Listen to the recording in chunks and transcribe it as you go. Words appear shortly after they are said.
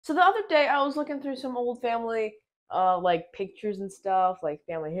So the other day I was looking through some old family like pictures and stuff, like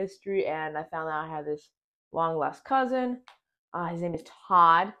family history, and I found out I had this long lost cousin. His name is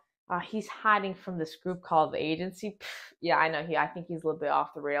Todd. He's hiding from this group called the Agency. Yeah, I know I think he's a little bit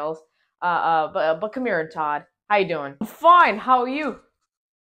off the rails. But come here, Todd. How you doing? I'm fine. How are you?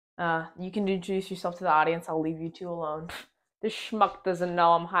 You can introduce yourself to the audience. I'll leave you two alone. This schmuck doesn't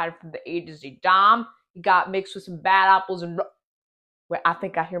know I'm hiding from the Agency. Dom, he got mixed with some bad apples and wait, I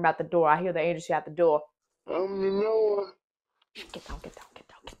think I hear him at the door. I hear the agency at the door. You know, Get down, get down, get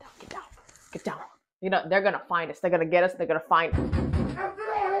down, get down, get down, get down. You know, they're gonna find us. They're gonna get us. They're gonna find us.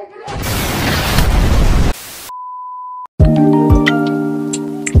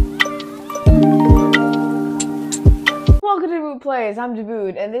 Welcome to Boot Plays. I'm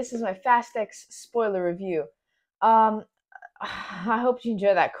Dabood, and this is my Fast X spoiler review. Um, I hope you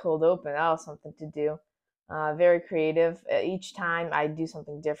enjoy that cold open. That was something to do. Very creative. Each time I do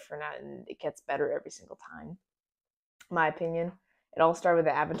something different, and it gets better every single time. My opinion. It all started with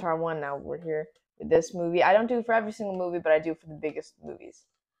the Avatar one. Now we're here with this movie. I don't do it for every single movie, but I do it for the biggest movies.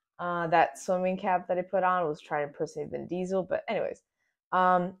 That swimming cap that I put on was trying to impersonate Vin Diesel, but anyways,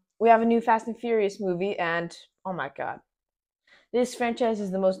 we have a new Fast and Furious movie, and oh my god, this franchise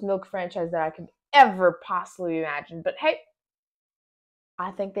is the most milk franchise that I could ever possibly imagine. But hey,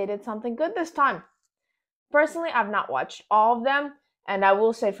 I think they did something good this time. Personally, I've not watched all of them, and I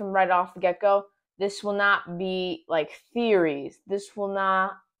will say from right off the get-go, this will not be like theories. This will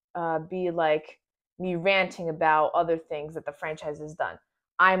not be like me ranting about other things that the franchise has done.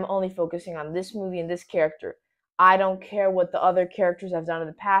 I'm only focusing on this movie and this character. I don't care what the other characters have done in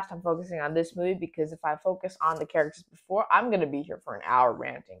the past. I'm focusing on this movie because if I focus on the characters before, I'm gonna be here for an hour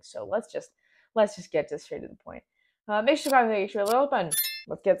ranting. So let's just get this straight to the point. Make sure to make sure little button.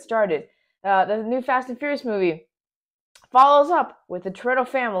 Let's get started. The new Fast and Furious movie follows up with the Toretto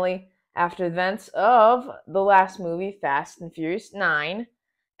family after events of the last movie, Fast and Furious 9,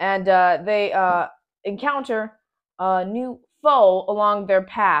 and they encounter a new foe along their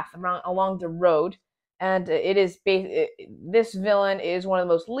path, along the road, and this villain is one of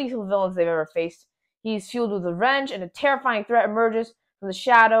the most lethal villains they've ever faced. He's fueled with revenge, and a terrifying threat emerges from the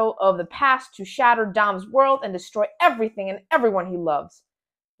shadow of the past to shatter Dom's world and destroy everything and everyone he loves.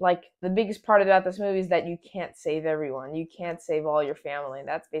 Like, the biggest part about this movie is that you can't save everyone. You can't save all your family. And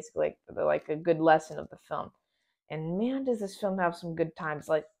that's basically like a good lesson of the film. And man, does this film have some good times.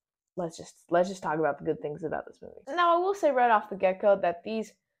 Like, let's just talk about the good things about this movie. Now, I will say right off the get-go that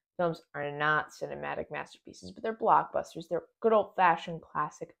these films are not cinematic masterpieces, but they're blockbusters. They're good old-fashioned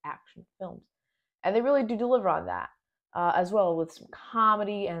classic action films. And they really do deliver on that, as well with some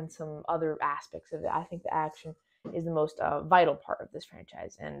comedy and some other aspects of it. I think the action is the most vital part of this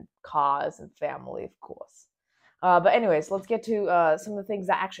franchise, and cause and family, of course. But anyways, let's get to some of the things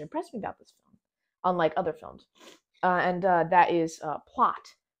that actually impressed me about this film, unlike other films, and that is plot.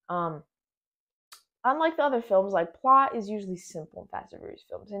 Um, Unlike the other films, like plot is usually simple in Fast and Furious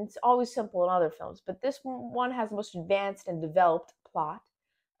films, and it's always simple in other films. But this one has the most advanced and developed plot,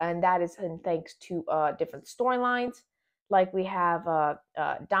 and that is thanks to different storylines. Like we have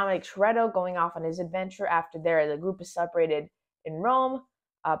Dominic Toretto going off on his adventure after the group is separated in Rome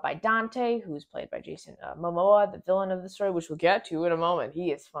by Dante, who's played by Jason Momoa, the villain of the story, which we'll get to in a moment.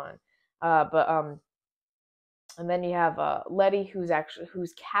 He is fun, but and then you have Letty,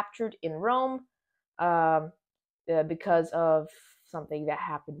 who's captured in Rome um, because of something that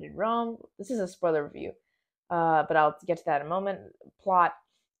happened in Rome. This is a spoiler review, but I'll get to that in a moment. Plot.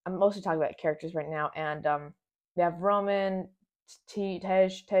 I'm mostly talking about characters right now, and we have Roman,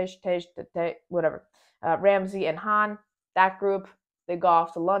 whatever, Ramsey and Han. That group, they go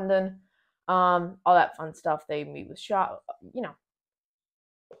off to London. All that fun stuff. They meet with Shaw, you know.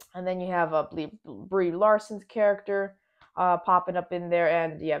 And then you have Brie Larson's character popping up in there,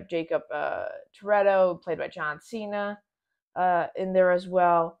 and you have Jacob Toretto, played by John Cena, in there as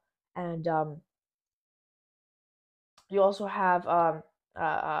well. And you also have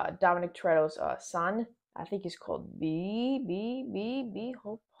Dominic Toretto's son. I think he's called B.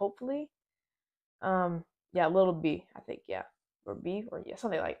 Hopefully. Yeah, little B. I think, yeah, or B, or yeah,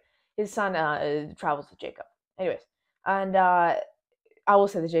 something like. His son travels with Jacob. Anyways, and I will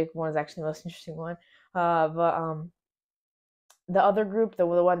say the Jacob one is actually the most interesting one. But the other group,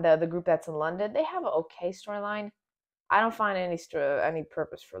 the group that's in London, they have an okay storyline. I don't find any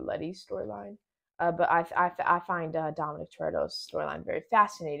purpose for Letty's storyline, but I find Dominic Toretto's storyline very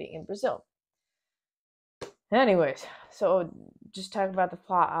fascinating in Brazil. Anyways, so just talking about the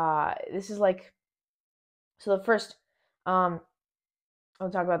plot. This is like the first. I'll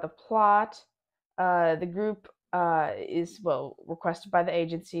talk about the plot. The group is requested by the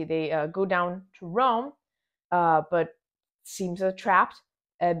agency. They go down to Rome, but seems trapped.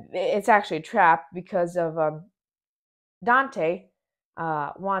 It's actually a trap because of Dante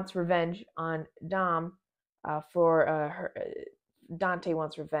wants revenge on Dom for her. Dante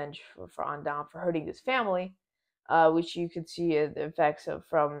wants revenge on Dom for hurting his family, which you could see the effects of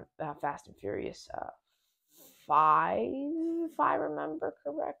from Fast and Furious 5, if I remember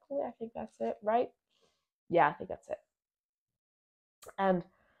correctly. I think that's it, right? Yeah, I think that's it. And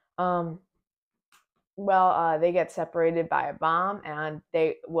they get separated by a bomb, and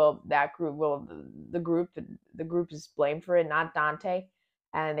the group is blamed for it, not Dante,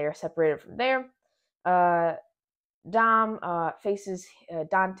 and they are separated from there. Dom faces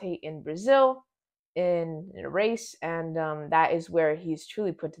Dante in Brazil in a race, and that is where he's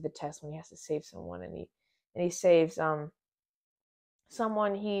truly put to the test when he has to save someone, and he saves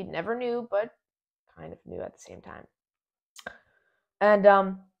someone he never knew but kind of knew at the same time.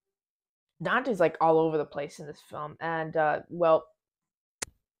 And Dante's like all over the place in this film, and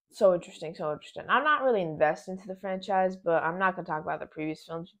so interesting, so interesting. I'm not really invested into the franchise, but I'm not gonna talk about the previous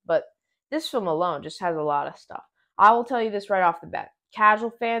films. But this film alone just has a lot of stuff. I will tell you this right off the bat: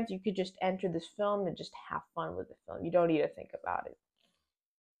 casual fans, you could just enter this film and just have fun with the film. You don't need to think about it,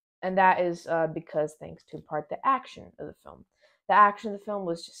 and that is because thanks to part the action of the film. The action of the film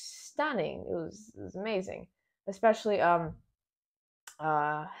was just stunning. It was amazing, especially uh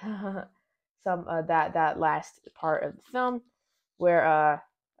some that last part of the film where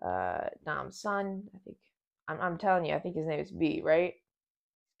Dom's son, I think I'm telling you, I think his name is B, right?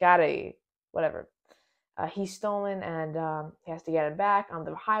 Gotta whatever. He's stolen, and he has to get him back on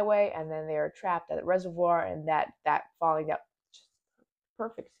the highway, and then they are trapped at the reservoir, and that falling down, just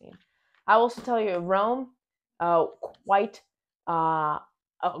perfect scene. I will also tell you, Rome, quite a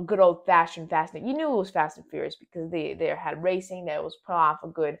good old fashioned Fast and you knew it was Fast and Furious because they had racing that was put off a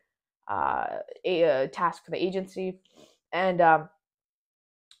good task for the agency, and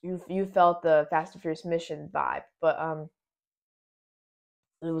you felt the Fast and Furious mission vibe, but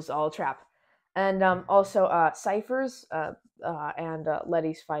it was all a trap. And also Cypher's and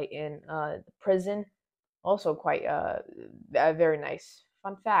Letty's fight in the prison, also quite very nice.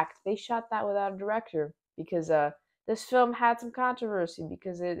 Fun fact: they shot that without a director because this film had some controversy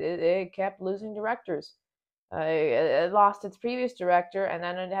because it kept losing directors. It lost its previous director, and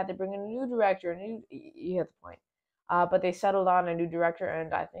then it had to bring in a new director. You get the point. But they settled on a new director,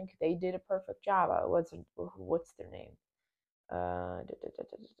 and I think they did a perfect job. What's their name?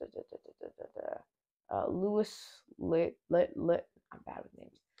 Lewis Lit. I'm bad with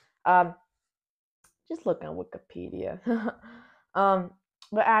names. Just look on Wikipedia. um,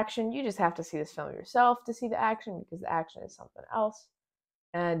 but action, you just have to see this film yourself to see the action because the action is something else,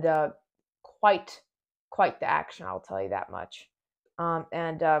 and quite the action. I'll tell you that much.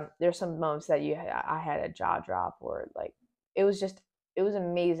 And there's some moments that I had a jaw drop, or like it was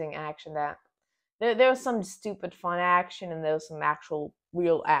amazing action. That there was some stupid fun action, and there was some actual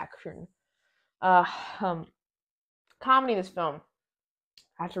real action. Uh, um, Comedy in this film.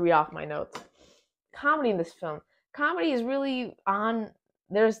 I have to read off my notes. Comedy in this film. Comedy is really on.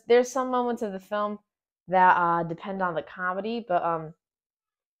 There's some moments of the film that depend on the comedy, but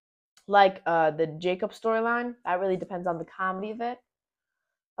like the Jacob storyline, that really depends on the comedy of it.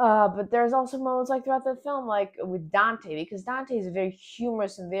 But there's also moments like throughout the film, like with Dante, because Dante is a very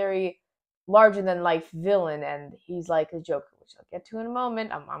humorous and very larger than life villain, and he's like a Joker, which I'll get to in a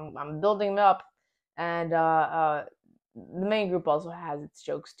moment. I'm building him up, and the main group also has its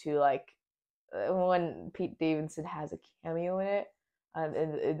jokes too, like when Pete Davidson has a cameo in it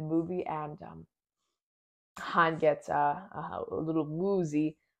in the movie, and Han gets a little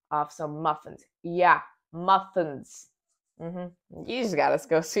woozy off some muffins. Yeah, muffins. You just gotta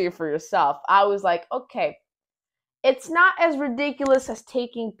go see it for yourself. I was like, okay, it's not as ridiculous as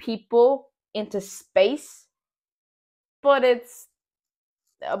taking people into space, but it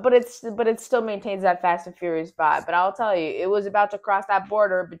still maintains that Fast and Furious vibe. But I'll tell you, it was about to cross that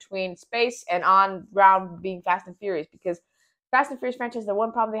border between space and on ground being Fast and Furious, because Fast and Furious franchise, the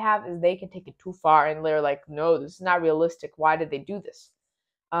one problem they have is they can take it too far, and they're like, no, this is not realistic. Why did they do this?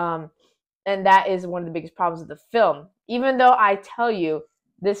 And that is one of the biggest problems of the film. Even though I tell you,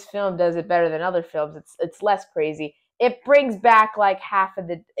 this film does it better than other films, it's less crazy. It brings back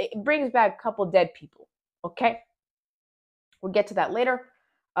it brings back a couple dead people. Okay, we'll get to that later.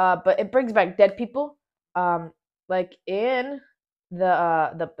 But it brings back dead people. Like in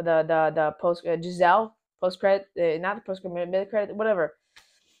the post Giselle post credit, not the post credit, mid credit, whatever.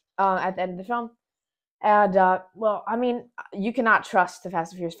 At the end of the film. And I mean, you cannot trust the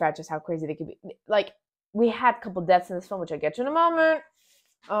Fast and Furious franchise how crazy they can be. Like we had a couple deaths in this film, which I'll get to in a moment.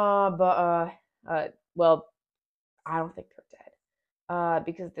 Well, I don't think they're dead.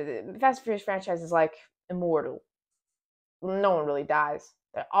 Because the Fast and Furious franchise is like immortal. No one really dies.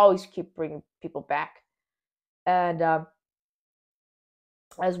 They always keep bringing people back, and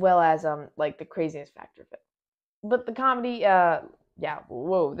as well as like the craziness factor of it. But the comedy, yeah,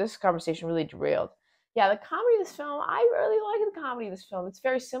 whoa, this conversation really derailed. Yeah, the comedy of this film, I really like the comedy of this film. It's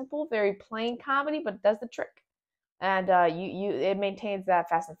very simple, very plain comedy, but it does the trick, and it maintains that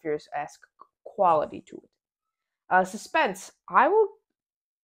Fast and Furious esque quality to it. Suspense, I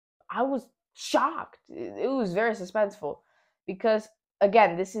was shocked. It was very suspenseful because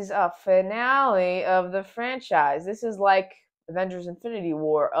again, this is a finale of the franchise. This is like Avengers Infinity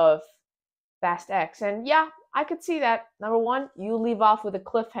War of Fast X. And yeah, I could see that. Number one, you leave off with a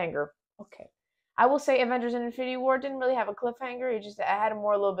cliffhanger. Okay. I will say Avengers Infinity War didn't really have a cliffhanger. It had a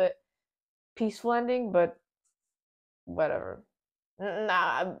more a little bit peaceful ending, but whatever.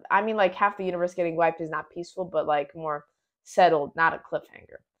 Nah, I mean, like half the universe getting wiped is not peaceful, but like more settled, not a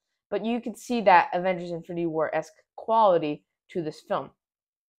cliffhanger. But you can see that Avengers Infinity War esque quality to this film.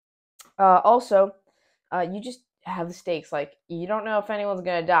 Also, you just have the stakes. Like, you don't know if anyone's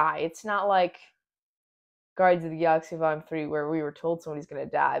gonna die. It's not like Guardians of the Galaxy Volume 3 where we were told somebody's gonna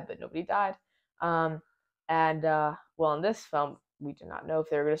die, but nobody died. Well, in this film, we did not know if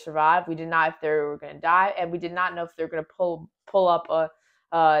they were gonna survive. We did not if they were gonna die, and we did not know if they were gonna pull up a.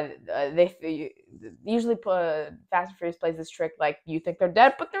 They usually Fast and Furious plays this trick like you think they're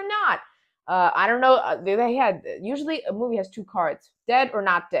dead, but they're not. I don't know. They had usually a movie has 2 cards: dead or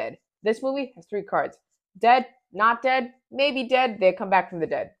not dead. This movie has 3 cards: dead, not dead, maybe dead. They come back from the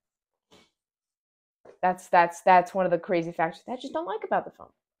dead. That's one of the crazy factors that I just don't like about the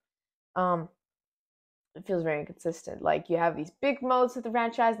film. It feels very inconsistent. Like you have these big moments of the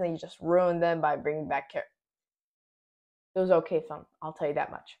franchise, and then you just ruin them by bringing back characters. It was okay film, I'll tell you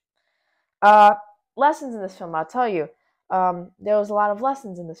that much. Lessons in this film, I'll tell you. There was a lot of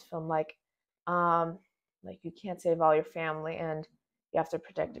lessons in this film, like you can't save all your family, and you have to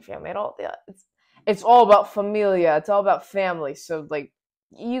protect your family. It's all about familia. It's all about family. So like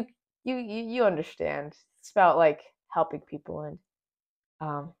you understand. It's about like helping people, and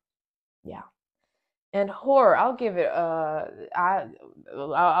yeah. And horror, I'll give it. I'm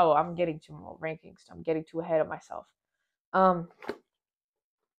getting too more rankings. I'm getting too ahead of myself. But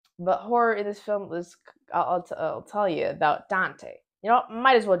horror in this film is, I'll tell you about Dante. You know,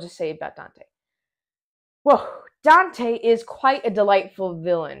 might as well just say about Dante. Whoa, Dante is quite a delightful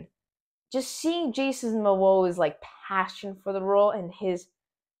villain. Just seeing Jason Momoa's like passion for the role and his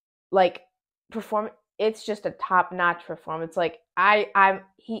like performance, it's just a top notch performance. Like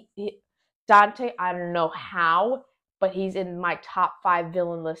Dante, I don't know how, but he's in my top 5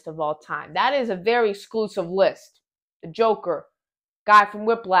 villain list of all time. That is a very exclusive list. The Joker, guy from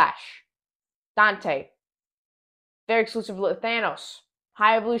Whiplash, Dante, very exclusive list. Thanos,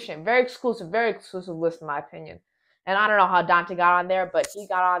 High Evolution, very exclusive list in my opinion. And I don't know how Dante got on there, but he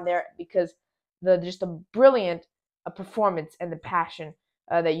got on there because just a brilliant performance and the passion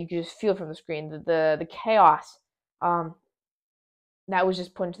that you could just feel from the screen, the chaos that was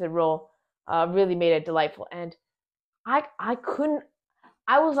just put into the role really made it delightful. And I couldn't.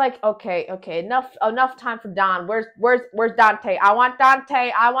 I was like, okay, enough time for Don. Where's Dante? I want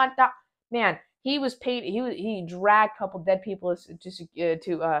Dante. Man, he was paid. He dragged a couple dead people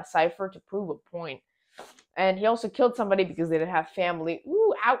to Cypher to prove a point, and he also killed somebody because they didn't have family.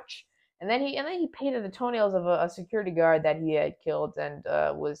 Ooh, ouch! And then he painted the toenails of a security guard that he had killed and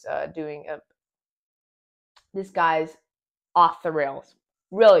was doing this guy's off the rails,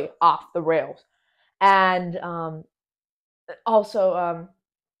 really off the rails, and also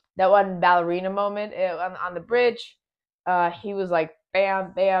that one ballerina moment on the bridge. He was like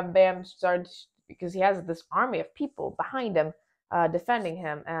bam, bam, bam, started because he has this army of people behind him defending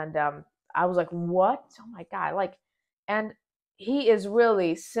him, and I was like, what? Oh my god! Like, and he is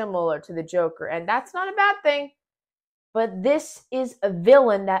really similar to the Joker, and that's not a bad thing. But this is a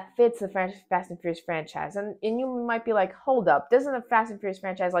villain that fits the Fast and Furious franchise. And you might be like, hold up, doesn't the Fast and Furious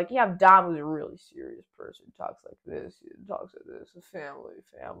franchise, like, you have Dom, who's a really serious person, talks like this, talks like this, a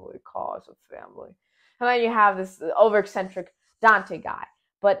family, cause of family. And then you have this over-eccentric Dante guy.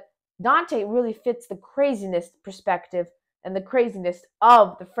 But Dante really fits the craziness perspective and the craziness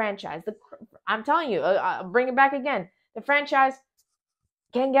of the franchise. I'm telling you, I'll bring it back again. The franchise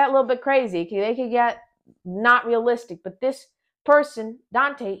can get a little bit crazy. They can get not realistic, but this person,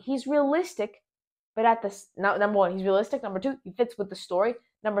 Dante, he's realistic, but at this number 1, he's realistic. Number 2, he fits with the story.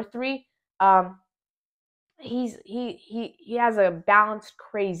 Number 3, he has a balanced,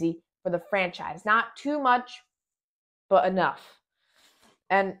 crazy for the franchise. Not too much, but enough.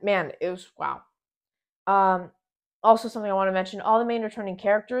 And man, it was wow. Also, something I want to mention: all the main returning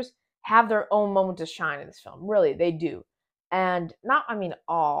characters have their own moment to shine in this film. Really, they do. And not, I mean,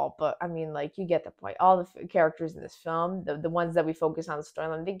 all, but I mean, like, you get the point. All the characters in this film, the ones that we focus on the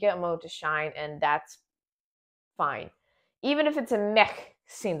storyline, they get a moment to shine, and that's fine. Even if it's a mech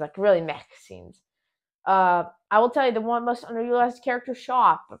scenes, like really mech scenes. I will tell you the one most underutilized character,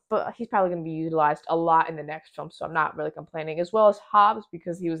 Shaw, but he's probably going to be utilized a lot in the next film, so I'm not really complaining. As well as Hobbs,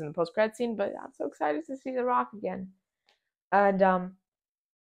 because he was in the post-credit scene, but I'm so excited to see The Rock again. And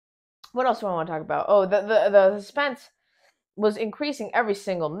what else do I want to talk about? Oh, the suspense was increasing every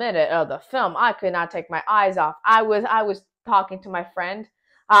single minute of the film. I could not take my eyes off. I was talking to my friend.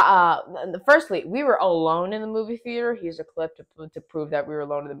 Firstly, we were alone in the movie theater. Here's a clip to prove that we were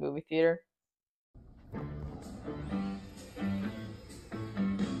alone in the movie theater.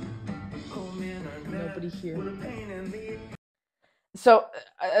 Nobody here. So,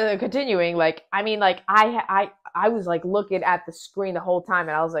 continuing, like, I mean, like, I was like looking at the screen the whole time,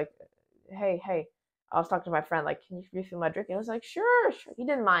 and I was like, hey, I was talking to my friend, like, can you refill my drink? And I was like, sure. He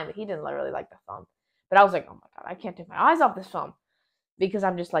didn't mind it. He didn't really like the film, but I was like, oh my god, I can't take my eyes off this film because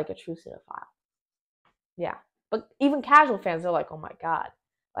I'm just like a true cinephile. Yeah, but even casual fans are like, oh my god.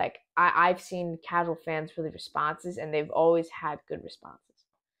 Like, I've seen casual fans really responses, and they've always had good responses.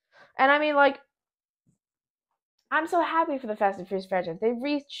 And I mean, like, I'm so happy for the Fast and Furious franchise. They've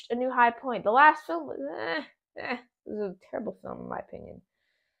reached a new high point. The last film was, it was a terrible film in my opinion,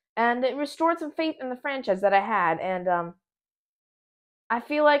 and it restored some faith in the franchise that I had. And I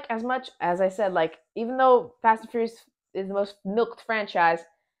feel like, as much as I said, like, even though Fast and Furious is the most milked franchise,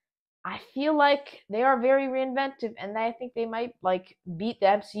 I feel like they are very reinventive, and I think they might like beat the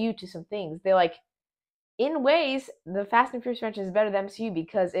MCU to some things. They like, in ways, the Fast and Furious franchise is better than MCU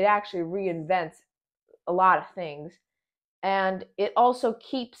because it actually reinvents a lot of things, and it also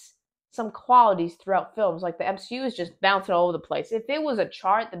keeps some qualities throughout films. Like, the MCU is just bouncing all over the place. If it was a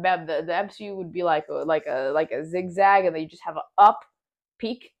chart, the MCU would be like a zigzag, and then you just have an up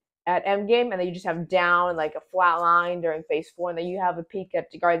peak at Endgame, and then you just have down like a flat line during Phase 4, and then you have a peak at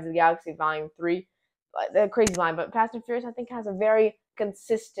Guardians of the Galaxy Volume 3. The crazy line, but Fast and Furious, I think, has a very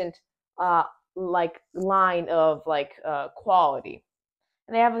consistent like line of like quality,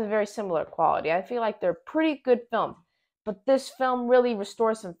 and they have a very similar quality. I feel like they're pretty good films, but this film really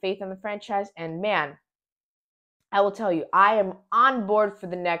restores some faith in the franchise. And man, I will tell you, I am on board for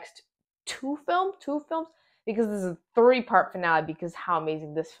the next two films, because this is a 3-part finale because how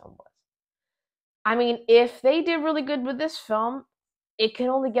amazing this film was. I mean, if they did really good with this film, it can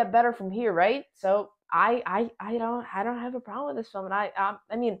only get better from here, right? So I don't have a problem with this film, and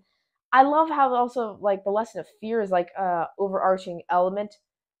I mean, I love how also like the lesson of fear is like a overarching element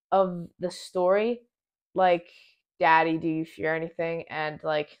of the story. Like, Daddy, do you fear anything? And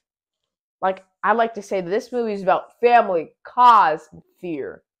like I like to say that this movie is about family, cause, and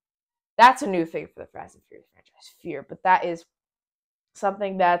fear. That's a new thing for the Fast and Furious franchise, fear. But that is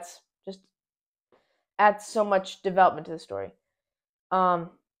something that's just adds so much development to the story.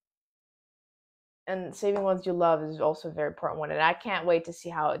 Um, and saving ones you love is also a very important one, and I can't wait to see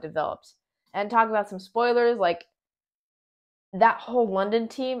how it develops. And talk about some spoilers, like that whole London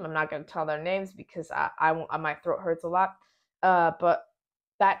team. I'm not going to tell their names because my throat hurts a lot. But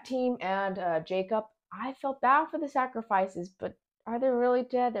that team and Jacob, I felt bad for the sacrifices, but are they really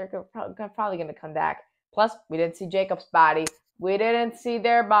dead? They're probably going to come back. Plus, we didn't see Jacob's body. We didn't see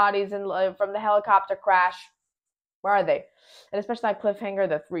their bodies from the helicopter crash. Where are they? And especially that cliffhanger,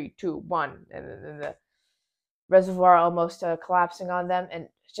 the 3, 2, 1, and the reservoir almost collapsing on them, and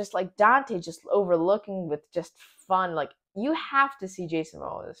just like Dante just overlooking with just fun. Like, you have to see Jason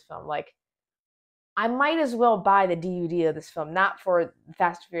Momoa in this film. Like, I might as well buy the DVD of this film, not for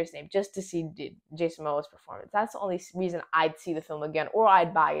Fast and Furious name, just to see Jason Momoa's performance. That's the only reason I'd see the film again, or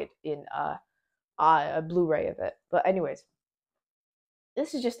I'd buy it in a Blu-ray of it. But anyways,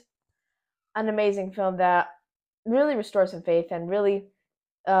 this is just an amazing film that really restores some faith and really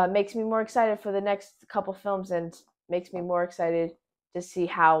makes me more excited for the next couple films, and makes me more excited to see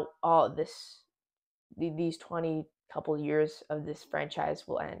how all of these 20 couple years of this franchise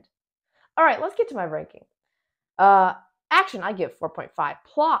will end. All right, let's get to my ranking. Action, I give 4.5.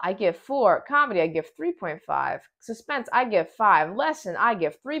 Plot, I give 4. Comedy, I give 3.5. Suspense, I give 5. Lesson, I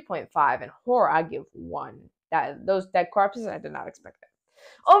give 3.5. And horror, I give 1. Those dead corpses, I did not expect that.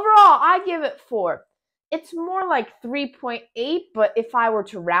 Overall, I give it 4. It's more like 3.8, but if I were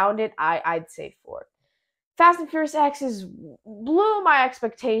to round it, I'd say 4. Fast and Furious X blew my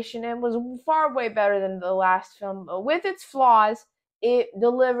expectation and was far way better than the last film. With its flaws, it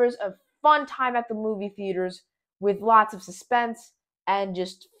delivers a fun time at the movie theaters with lots of suspense and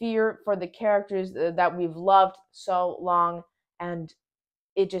just fear for the characters that we've loved so long. And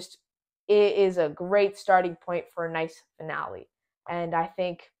it just it is a great starting point for a nice finale. And I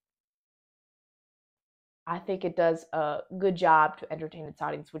think it does a good job to entertain its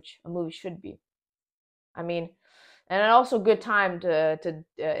audience, which a movie should be. I mean, and also a good time to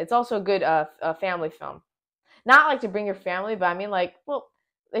it's also a good family film. Not like to bring your family, but I mean like, well,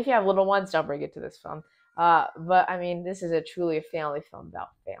 if you have little ones, don't bring it to this film. But I mean, this is a truly a family film about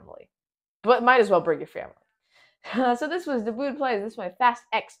family. But might as well bring your family. So this was Dabooed Plays. This is my Fast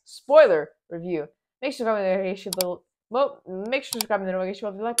X spoiler review. Make sure to comment the notification bell. Well, make sure to comment the notification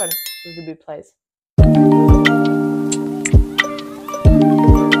bell if you like button. This was Dabooed Plays.